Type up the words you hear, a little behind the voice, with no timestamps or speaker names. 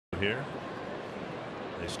here.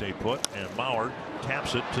 They stay put, and Mauer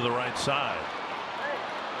taps it to the right side.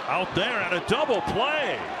 Out there, and a double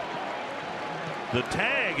play. The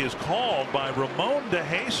tag is called by Ramon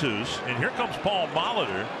DeJesus, and here comes Paul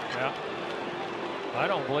Molitor. Yeah. I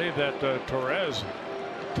don't believe that Torreyes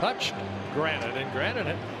touched Granite, and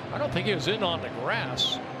Granite, I don't think he was in on the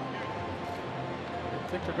grass. I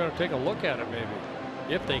think they're going to take a look at it, maybe,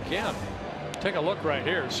 if they can. Take a look right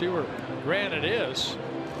here, see where Granite is.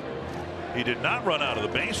 He did not run out of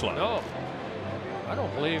the baseline. No, I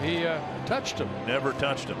don't believe he touched him. Never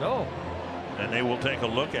touched him. No. And they will take a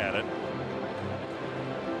look at it.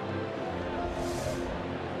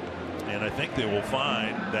 And I think they will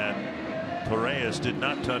find that Torreyes did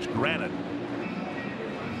not touch Granite.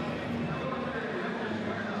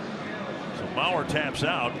 So Mauer taps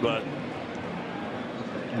out, but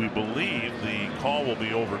we believe the call will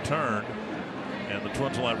be overturned, and the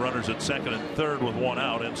Twins will have runners at second and third with one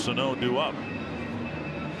out, and Sano due up.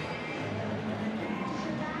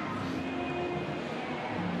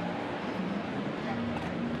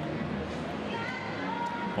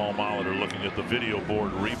 Paul Molitor looking at the video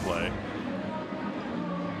board replay.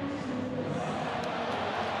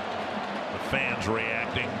 The fans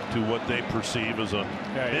reacting to what they perceive as a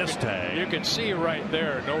miss tag. You can see right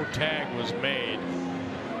there, no tag was made.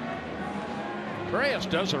 Torreyes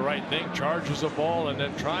does the right thing, charges the ball, and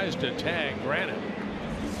then tries to tag Granite.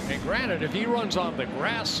 And Granite, if he runs on the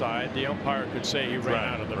grass side, the umpire could say he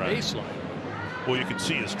ran out of the baseline. Well, you can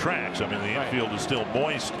see his tracks. I mean, the infield is still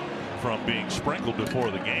moist from being sprinkled before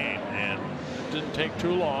the game, and it didn't take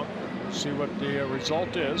too long. See what the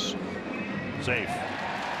result is. Safe.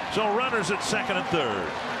 So runners at second and third,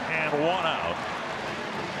 and one out.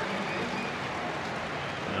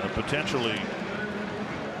 And a potentially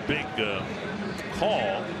big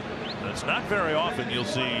call. It's not very often you'll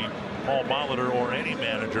see Paul Molitor or any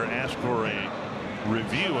manager ask for a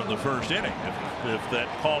review in the first inning. If that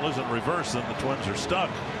call isn't reversed, then the Twins are stuck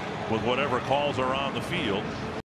with whatever calls are on the field.